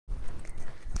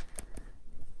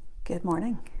Good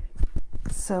morning.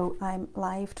 So I'm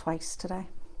live twice today.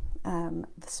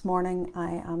 This morning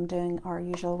I am doing our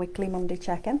usual weekly Monday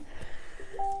check-in.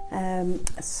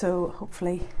 So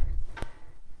hopefully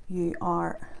you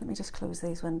are, let me just close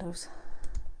these windows.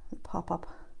 They pop up.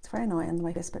 It's very annoying the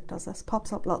way Facebook does this.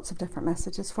 Pops up lots of different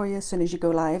messages for you as soon as you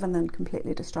go live and then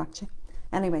completely distracts you.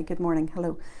 Anyway, good morning.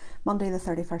 Hello. Monday the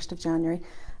 31st of January.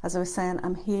 As I was saying,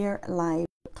 I'm here live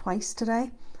twice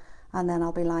today. And then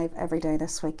I'll be live every day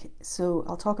this week. So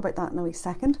I'll talk about that in a wee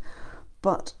second.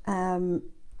 But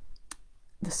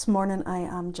this morning I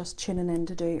am just tuning in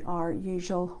to do our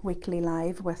usual weekly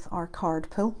live with our card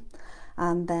pull.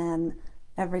 And then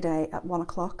every day at 1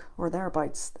 o'clock or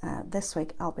thereabouts this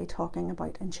week I'll be talking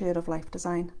about intuitive life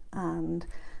design and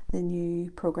the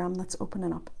new program that's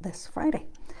opening up this Friday.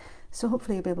 So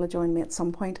hopefully you'll be able to join me at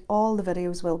some point. All the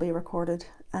videos will be recorded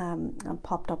and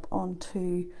popped up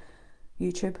onto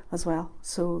YouTube as well,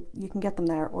 so you can get them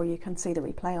there or you can see the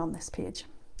replay on this page.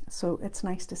 So it's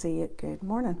nice to see you. Good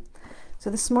morning.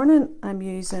 So this morning I'm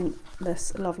using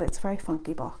this lovely, it's a very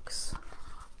funky box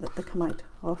that they come out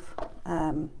of.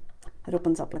 It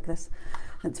opens up like this.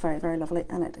 It's very, very lovely,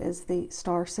 and it is the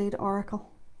Starseed Oracle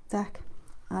deck.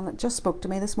 And it just spoke to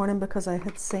me this morning because I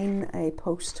had seen a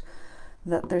post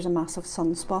that there's a massive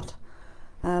sunspot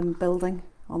building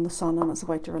on the sun, and it's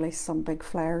about to release some big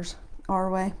flares our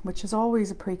way, which is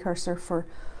always a precursor for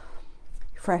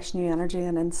fresh new energy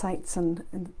and insights and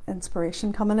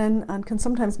inspiration coming in, and can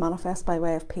sometimes manifest by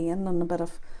way of pain and a bit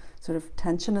of sort of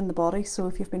tension in the body. So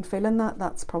if you've been feeling that,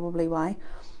 that's probably why,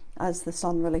 as the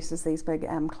sun releases these big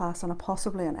M-class and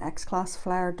possibly an X-class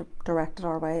flare directed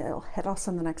our way, it'll hit us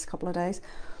in the next couple of days.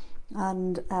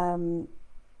 And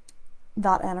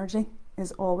that energy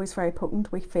is always very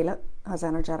potent. We feel it as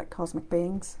energetic cosmic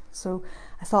beings. So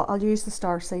I thought I'll use the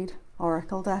Starseed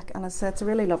Oracle deck, and as I said, it's a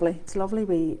really lovely, it's a lovely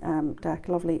wee deck,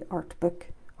 lovely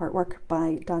artwork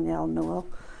by Danielle Noel,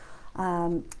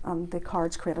 and the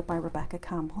cards created by Rebecca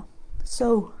Campbell.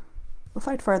 So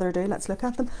without further ado, let's look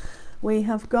at them. We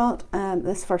have got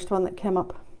this first one that came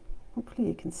up, hopefully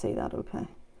you can see that okay.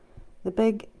 The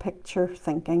big picture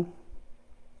thinking.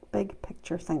 Big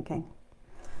picture thinking.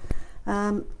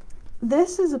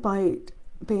 This is about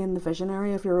being the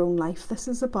visionary of your own life. This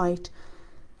is about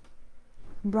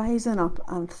rising up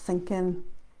and thinking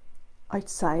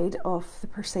outside of the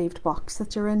perceived box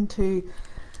that you're in, to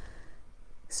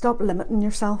stop limiting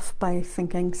yourself by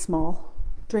thinking small.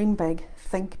 Dream big,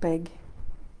 think big,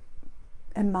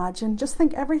 imagine. Just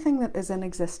think everything that is in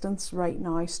existence right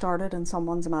now started in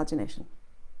someone's imagination.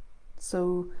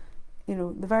 So, you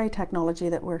know, the very technology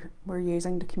that we're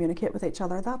using to communicate with each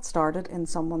other, that started in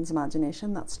someone's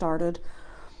imagination. That started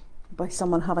by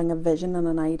someone having a vision and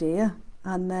an idea,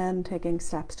 and then taking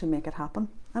steps to make it happen.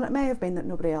 And it may have been that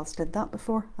nobody else did that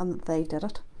before and that they did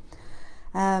it.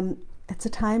 It's a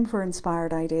time for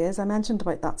inspired ideas. I mentioned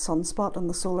about that sunspot and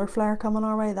the solar flare coming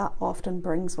our way. That often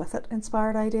brings with it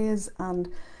inspired ideas and,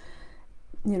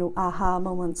 you know, aha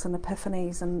moments and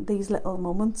epiphanies, and these little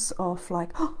moments of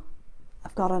like, oh,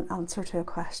 I've got an answer to a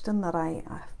question that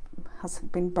has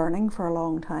been burning for a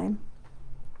long time.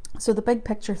 So the big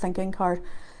picture thinking card,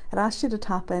 it asks you to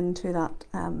tap into that,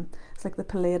 it's like the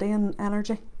Palladian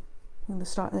energy, and the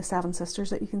seven sisters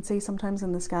that you can see sometimes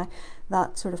in the sky,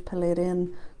 that sort of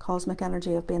Palladian cosmic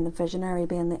energy of being the visionary,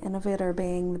 being the innovator,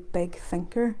 being the big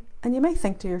thinker. And you may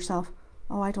think to yourself,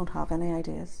 oh, I don't have any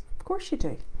ideas. Of course you do.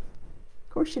 Of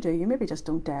course you do. You maybe just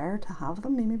don't dare to have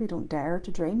them. You maybe don't dare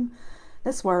to dream.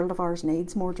 This world of ours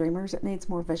needs more dreamers. It needs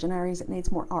more visionaries. It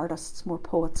needs more artists, more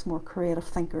poets, more creative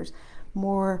thinkers,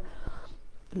 more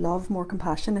love, more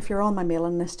compassion. If you're on my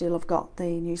mailing list, you'll have got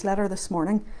the newsletter this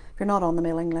morning. If you're not on the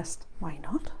mailing list, why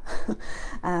not?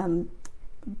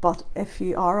 But if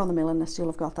you are on the mailing list, you'll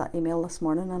have got that email this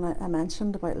morning, and I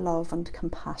mentioned about love and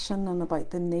compassion and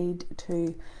about the need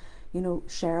to, you know,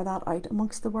 share that out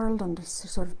amongst the world and to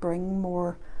sort of bring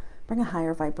a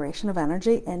higher vibration of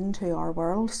energy into our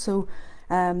world. So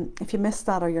if you missed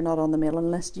that or you're not on the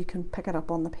mailing list, you can pick it up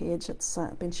on the page. It's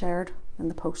been shared in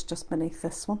the post just beneath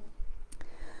this one.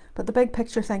 But the big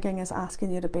picture thinking is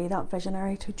asking you to be that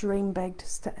visionary, to dream big,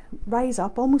 to rise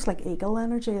up, almost like eagle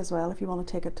energy as well, if you want to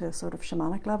take it to a sort of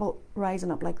shamanic level,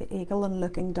 rising up like the eagle and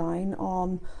looking down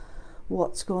on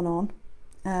what's going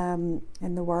on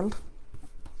in the world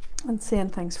and seeing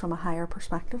things from a higher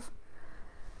perspective.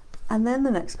 And then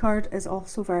the next card is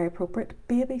also very appropriate.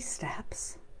 Baby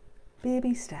steps.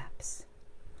 Baby steps.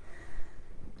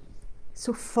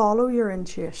 So follow your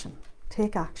intuition.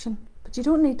 Take action. But you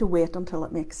don't need to wait until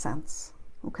it makes sense.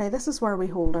 Okay, this is where we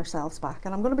hold ourselves back.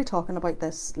 And I'm going to be talking about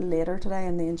this later today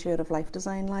in the Intuitive Life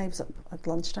Design Lives at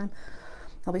lunchtime.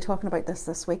 I'll be talking about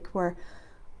this week, where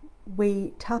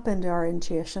we tap into our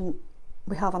intuition.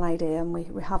 We have an idea and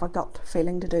we have a gut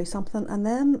feeling to do something, and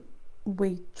then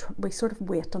we sort of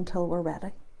wait until we're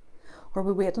ready, or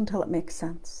we wait until it makes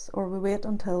sense, or we wait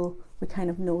until we kind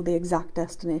of know the exact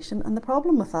destination. And the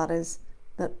problem with that is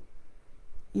that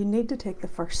you need to take the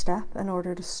first step in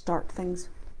order to start things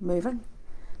moving,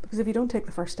 because if you don't take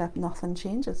the first step, nothing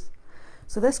changes.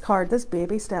 So this card, this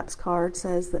baby steps card,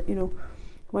 says that, you know,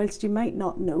 whilst you might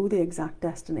not know the exact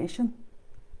destination,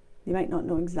 you might not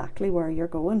know exactly where you're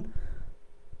going,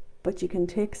 but you can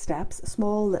take steps,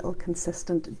 small little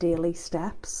consistent daily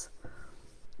steps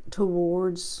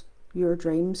towards your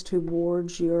dreams,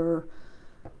 towards the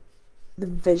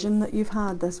vision that you've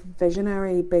had, this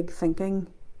visionary big thinking.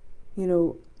 You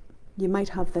know, you might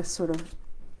have this sort of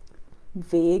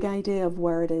vague idea of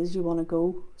where it is you want to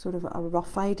go, sort of a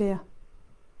rough idea.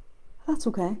 That's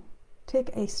okay. Take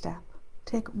a step.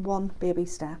 Take one baby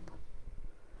step.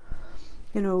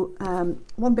 You know,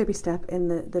 one baby step in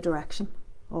the direction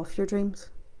of your dreams.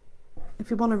 If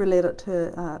you want to relate it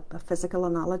to a physical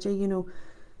analogy, you know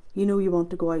you want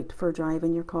to go out for a drive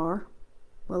in your car.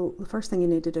 Well, the first thing you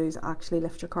need to do is actually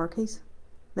lift your car keys.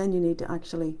 Then you need to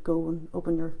actually go and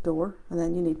open your door, and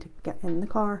then you need to get in the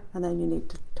car, and then you need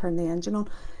to turn the engine on.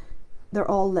 They're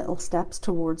all little steps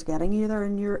towards getting you there,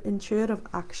 and your intuitive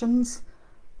actions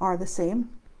are the same.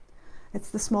 It's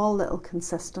the small little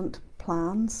consistent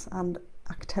plans and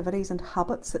activities and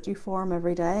habits that you form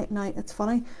every day. Now, it's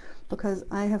funny because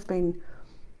I have been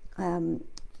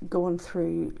going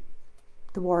through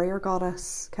the Warrior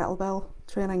Goddess Kettlebell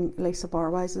training, Lisa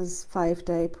Barwise's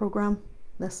 5-day program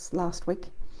this last week,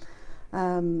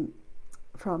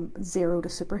 from zero to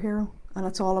superhero, and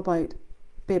it's all about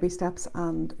baby steps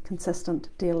and consistent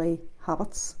daily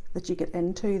habits that you get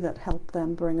into that help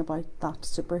them bring about that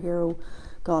superhero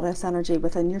goddess energy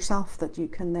within yourself that you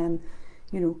can then,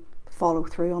 you know, follow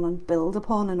through on and build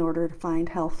upon in order to find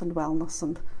health and wellness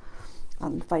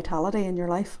and vitality in your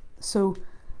life. So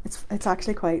it's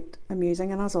actually quite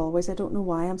amusing, and as always, I don't know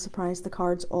why I'm surprised, the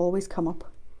cards always come up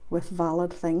with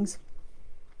valid things.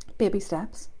 Baby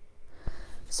steps.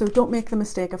 So don't make the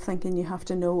mistake of thinking you have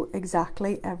to know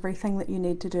exactly everything that you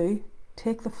need to do.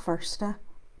 Take the first step,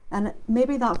 and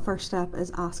maybe that first step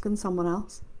is asking someone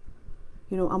else.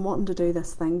 You know, I'm wanting to do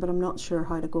this thing, but I'm not sure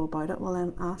how to go about it. Well,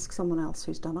 then ask someone else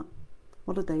who's done it.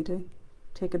 What did they do?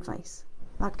 Take advice.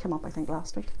 That came up, I think,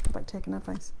 last week, about taking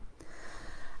advice.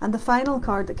 And the final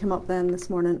card that came up then this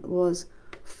morning was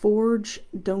Forge,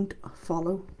 Don't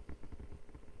Follow.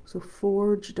 So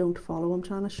Forge, Don't Follow. I'm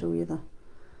trying to show you the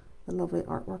lovely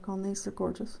artwork on these. They're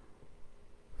gorgeous.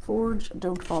 Forge,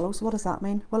 Don't Follow. So what does that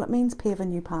mean? Well, it means pave a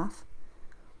new path.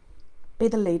 Be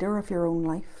the leader of your own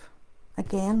life.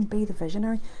 Again, be the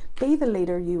visionary. Be the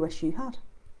leader you wish you had.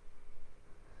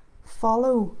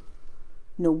 Follow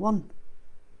no one.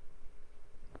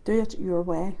 Do it your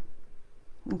way.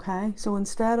 Okay, so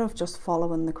instead of just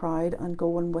following the crowd and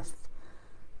going with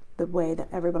the way that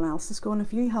everyone else is going,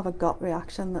 if you have a gut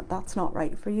reaction that that's not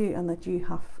right for you and that you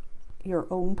have your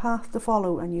own path to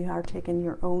follow and you are taking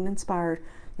your own inspired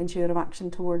intuitive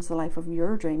action towards the life of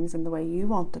your dreams and the way you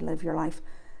want to live your life,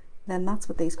 then that's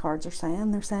what these cards are saying.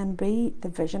 They're saying be the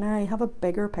visionary, have a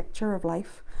bigger picture of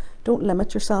life. Don't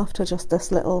limit yourself to just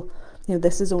this little, you know,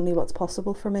 this is only what's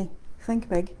possible for me. Think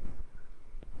big.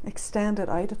 Extend it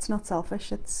out. It's not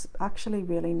selfish, it's actually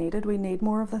really needed. We need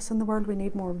more of this in the world. We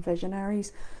need more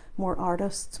visionaries, more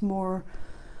artists, more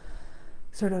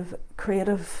sort of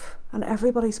creative, and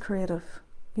everybody's creative.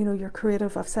 You know, you're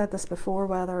creative. I've said this before,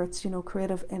 whether it's, you know,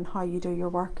 creative in how you do your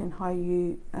work and how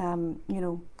you you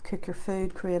know, cook your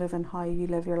food, creative in how you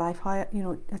live your life, how, you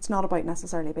know, it's not about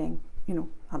necessarily being, you know,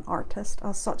 an artist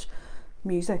as such.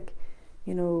 Music,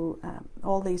 you know,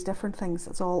 all these different things,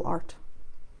 it's all art.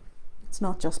 It's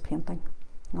not just painting.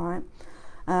 All right.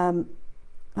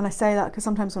 And I say that because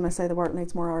sometimes when I say the world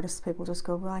needs more artists, people just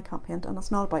go, well, I can't paint. And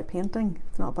it's not about painting.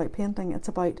 It's not about painting. It's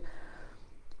about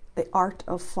the art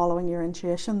of following your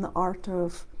intuition, the art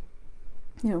of,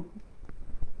 you know,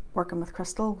 working with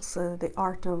crystals, the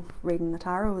art of reading the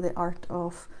tarot, the art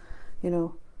of, you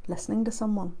know, listening to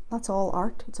someone. That's all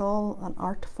art. It's all an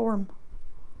art form.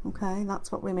 Okay,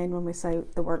 that's what we mean when we say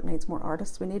the world needs more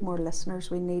artists. We need more listeners.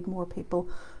 We need more people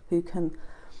who can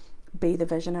be the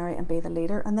visionary and be the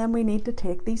leader. And then we need to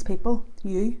take these people,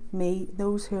 you, me,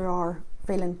 those who are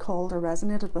feeling called or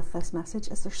resonated with this message.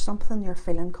 Is there something you're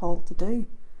feeling called to do?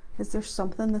 Is there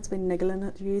something that's been niggling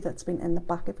at you, that's been in the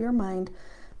back of your mind,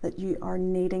 that you are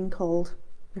needing called,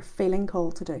 you're feeling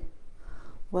called to do?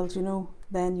 Well, do you know,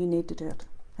 then you need to do it.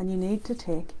 And you need to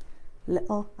take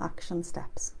little action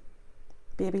steps.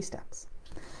 Baby steps.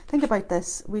 Think about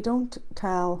this. We don't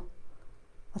tell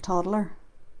a toddler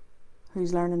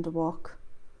who's learning to walk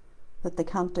that they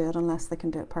can't do it unless they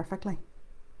can do it perfectly.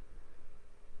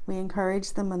 We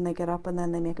encourage them when they get up and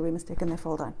then they make a wee mistake and they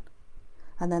fall down.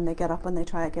 And then they get up and they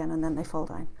try again and then they fall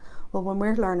down. Well, when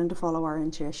we're learning to follow our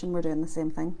intuition, we're doing the same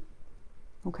thing.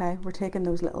 Okay, we're taking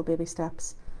those little baby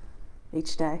steps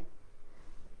each day.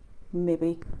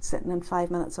 Maybe sitting in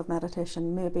 5 minutes of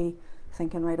meditation, maybe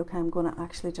thinking, right, okay, I'm going to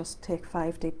actually just take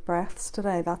 5 deep breaths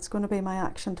today. That's going to be my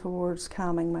action towards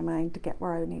calming my mind to get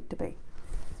where I need to be.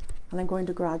 And I'm going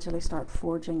to gradually start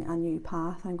forging a new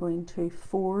path. I'm going to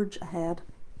forge ahead,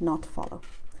 not follow.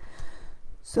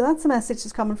 So that's the message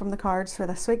that's coming from the cards for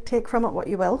this week. Take from it what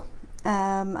you will.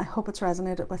 I hope it's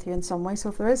resonated with you in some way. So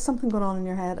if there is something going on in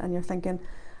your head and you're thinking,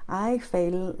 I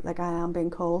feel like I am being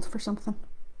called for something,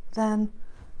 then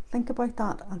think about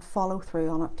that and follow through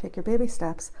on it. Take your baby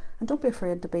steps and don't be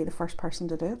afraid to be the first person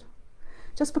to do it.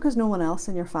 Just because no one else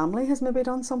in your family has maybe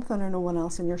done something or no one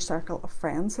else in your circle of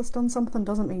friends has done something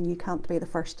doesn't mean you can't be the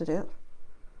first to do it.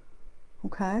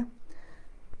 Okay?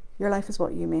 Your life is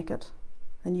what you make it,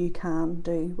 and you can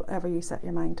do whatever you set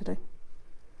your mind to do.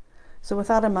 So with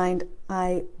that in mind,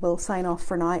 I will sign off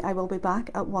for now. I will be back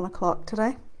at 1 o'clock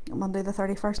today, Monday the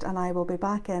 31st, and I will be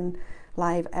back in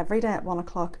live every day at 1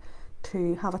 o'clock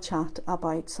to have a chat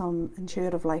about some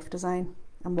intuitive life design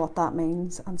and what that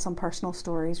means and some personal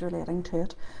stories relating to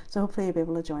it. So hopefully you'll be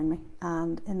able to join me.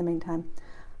 And in the meantime,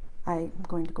 I'm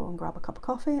going to go and grab a cup of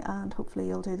coffee and hopefully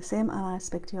you'll do the same, and I'll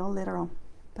speak to you all later on.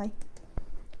 Bye.